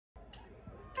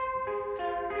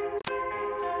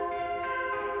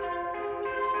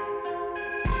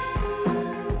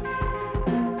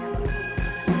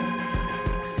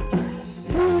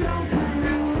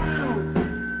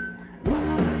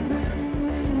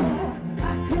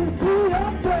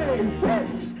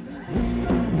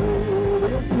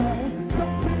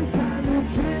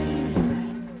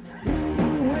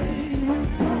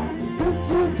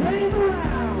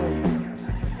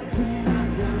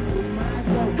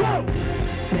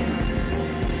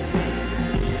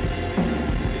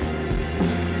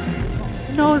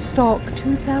Nozstock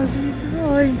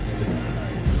 2009.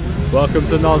 Welcome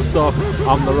to Nozstock.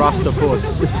 I'm the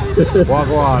Rastapus.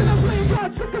 Wagwan.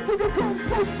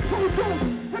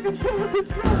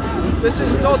 This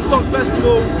is Nozstock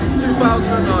Festival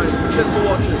 2009. Cheers for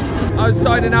watching. I'm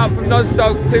signing out from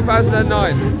Nozstock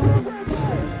 2009.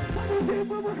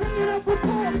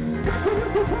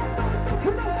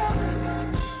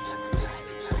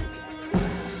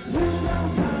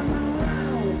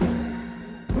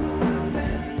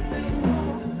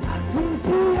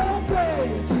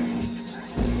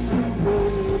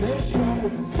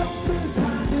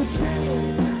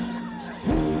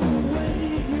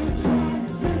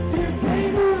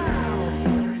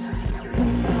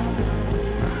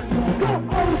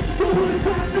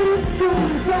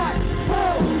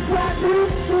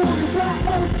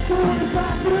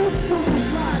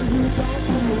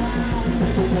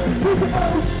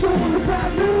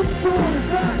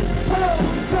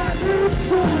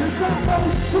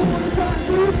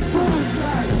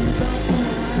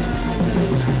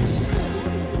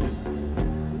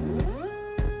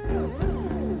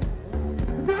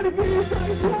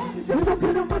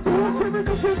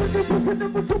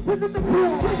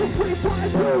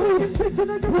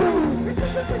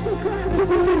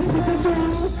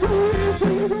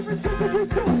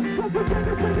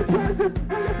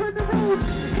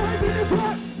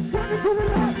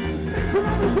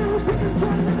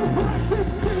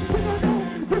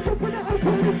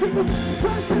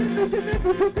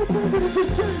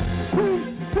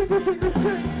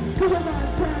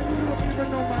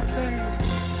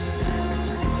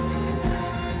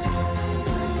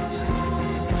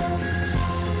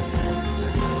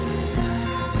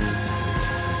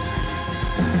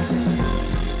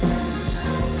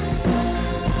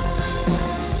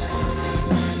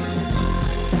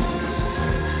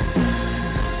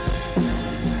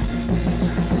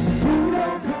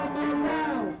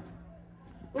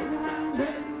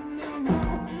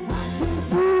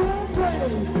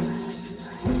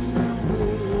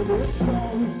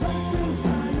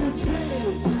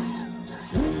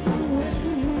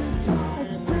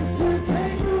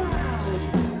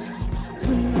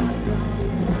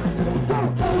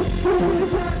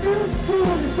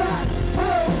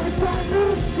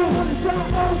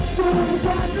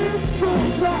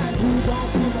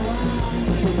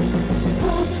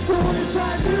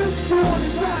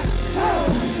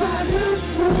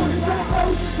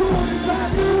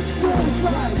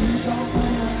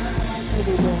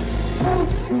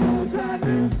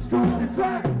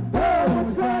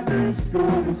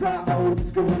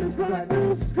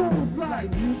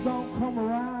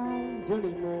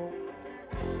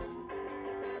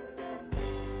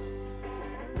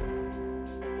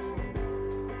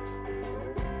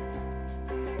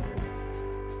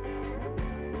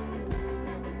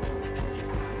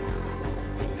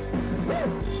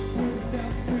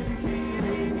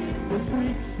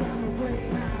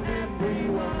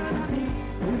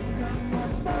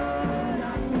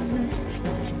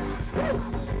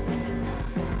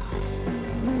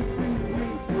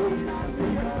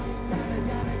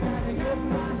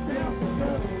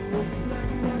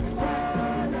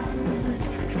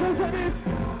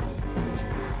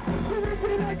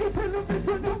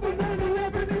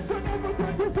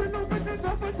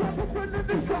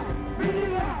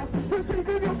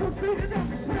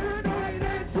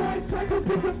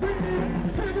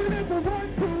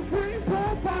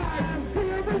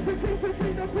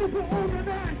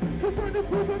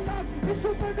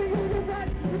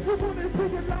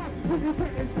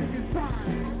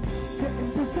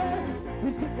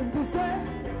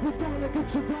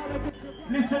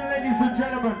 Listen, ladies and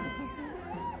gentlemen,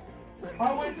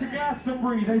 I went to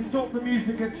Glastonbury, they stopped the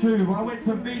music at 2. I went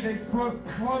to V, they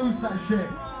closed that shit.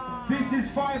 This is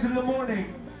 5 in the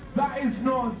morning. That is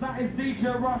Noz, that is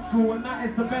DJ Rascal, and that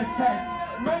is the best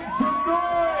tech. Make some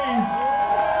noise!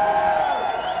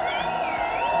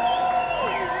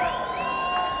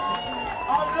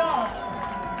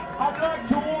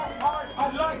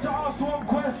 I'd like to ask one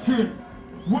question.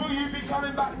 Will you be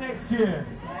coming back next year?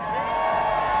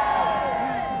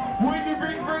 Will you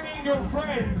be bringing your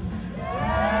friends?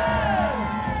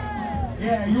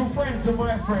 Yeah, your friends are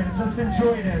my friends. Let's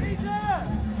enjoy this.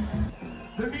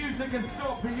 The music has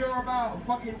stopped, but you're about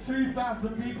fucking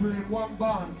 2,000 people in one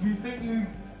band. Do you think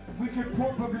we could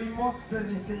probably muster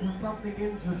this into something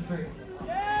interesting?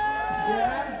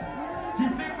 Yeah? Do you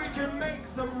think we can make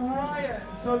some riot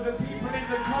so the people in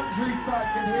the countryside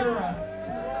can hear us?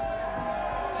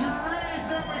 Do you really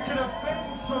think we can offend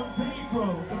some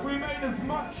people? If we made as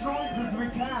much noise as we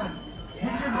can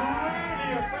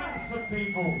really offend some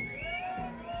people.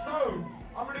 So,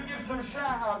 I'm going to to give some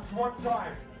shout outs one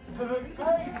time to the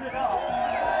Glazing Up.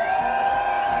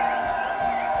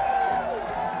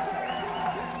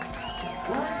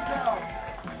 Raise out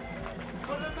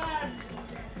for the man.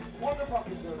 What the fuck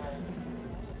is your name?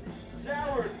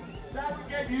 Darren. Darren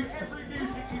gave you every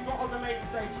music you got on the main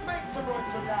stage. Make some noise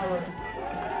for Darren.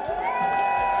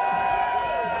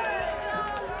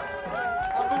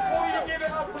 And before you give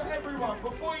it up for everyone,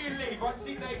 before you leave, I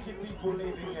see naked people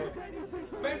leaving here.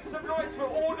 Make some noise for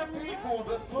all the people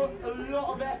that put a lot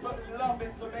of effort and love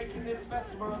into making this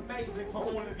festival amazing for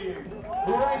all of you.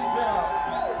 Raise up.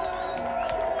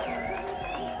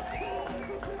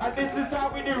 And this is how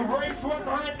we do. Raise one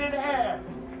hand in the air.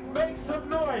 Make some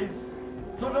noise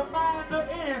for the man that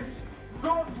is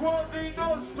Noteworthy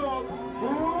Nozstock.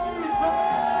 Raise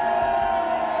up.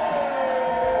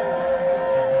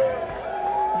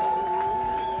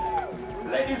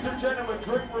 Ladies and gentlemen,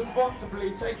 drink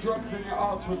responsibly, take drugs in your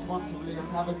arse responsibly, and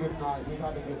have a good night. We've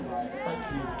had a good night.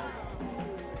 Thank you.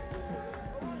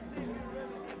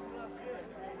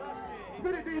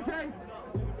 Spin it, DJ.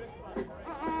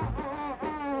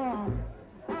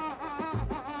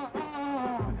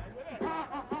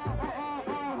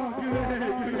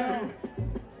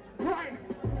 Right,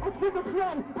 I'll spin the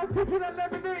flow. I'm pitching that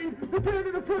lemonade. The girl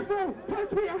in the front row,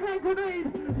 pass me a hand grenade.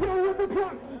 Yo, what the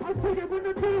fuck? I'm singing with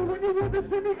the deal when you want to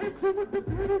see me enter with the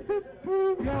pen is this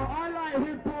boom. Yo, I like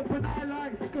hip hop and I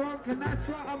like skunk, and that's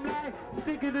what I'm like.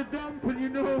 Sticking the dump, and you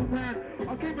know, man,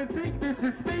 I'll give and take this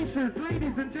is spacious.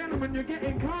 Ladies and gentlemen, you're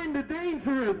getting kinda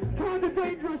dangerous. Kinda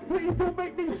dangerous, please don't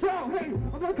make me shout. Hey,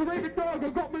 I'm like a raving dog, I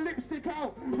got my lipstick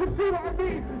out. You see what I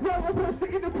mean? Yo, I bust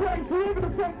it in the place. Whoever the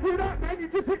fuck threw that, man, you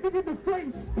just hit me in the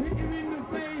face. Hit you in the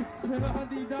face,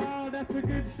 hardy-da, that's a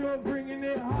good shot, bringing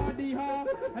it hardy-ha.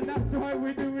 And that's why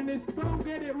we're doing this, don't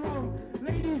get it wrong.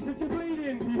 Ladies, if you're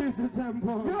bleeding, use a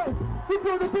tampon. Yo, we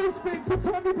brought a bass mix, so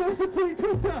time to bust it to your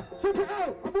Twitter. Check it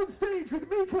out, I'm on stage with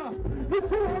Mika. You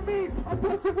see what I mean? I'm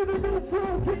busting with a new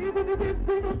flow. Get in with the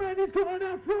MC, my man, he's got an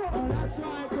afro. Oh, that's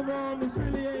right, come on, this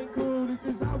really ain't cool. This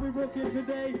is how we rock it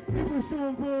today. It was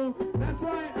Sean Paul. That's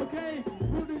right, okay.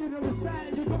 What did you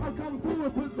understand? You gotta come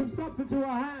forward, put some stuff into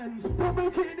our hands. Don't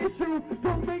make it an issue,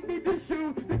 don't make me diss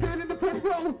you. The girl in the front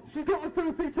row, she got a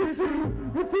filthy tissue.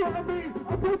 You see what I mean?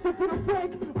 I'm busting for the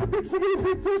fake. I think she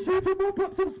uses tissue to mop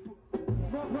up some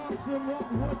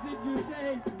what did you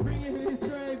say? Bring it this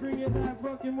way, bring it that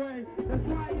fucking way. That's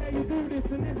right, yeah, you do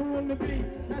this and never on the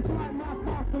beat. That's right, my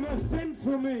customer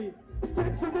censor me.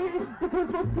 Censor me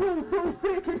because my flow's so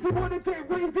sick. If you wanna get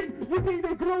raving, you need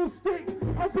a glow stick.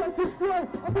 I bust this flow,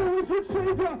 I'm always your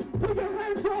shaver. Put your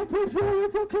hands up if you're a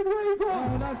fucking raver.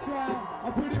 Oh, that's right,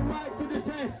 I put it right to the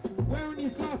test. Wearing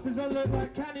these glasses I look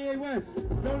like Kanye West.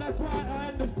 No, that's right, I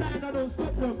understand, I don't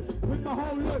stop them. With my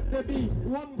whole look, there be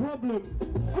one problem.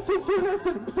 I teach you a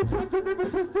lesson, sometimes I'm never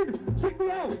tested. Check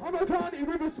me out, I'm a Carney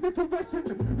with a Smith &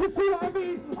 Wesson. You see what I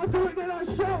mean? I do it then I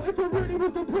shout. If I really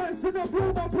was depressed, then I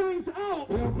blow my brains out.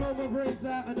 Well, blow my brains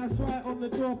out, and that's right on the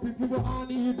top. If you were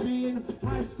Arnie, you'd be in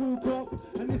high school cop.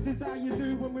 And this is how you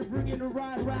do when we're bringing it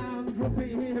right round. Drop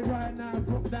it here right now,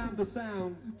 drop down the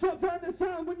sound. Drop down the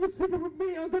sound when you're singing with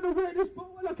me. I'm gonna wear this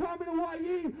ball like I'm in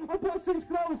Hawaii. I bust these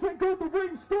flows, thank God the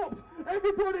ring stopped.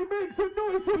 Everybody make some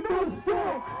noise for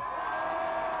Nozstock.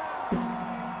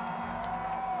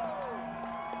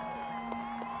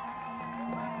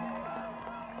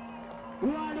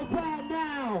 Right about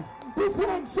now, the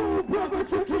funk soul brother,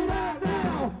 check it out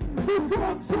now. The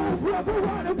funk soul brother,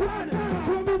 right about now.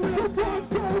 Come on, the funk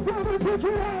soul brother, check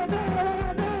it out now,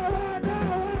 right now, right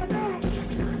now, right now.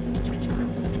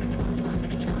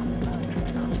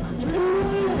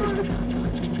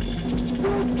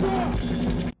 Nozstock.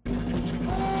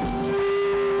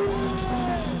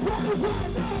 Right about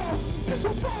now, it's a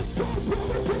funk soul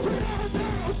brother, check it out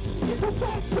now. It's a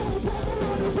funk soul brother,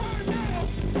 right about now.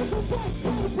 It's a funk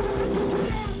soul brother, check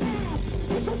it out now.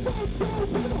 It's a funk soul brother.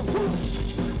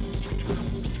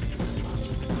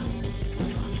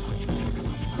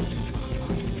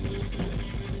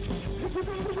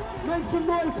 Make some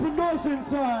noise for Noz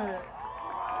inside.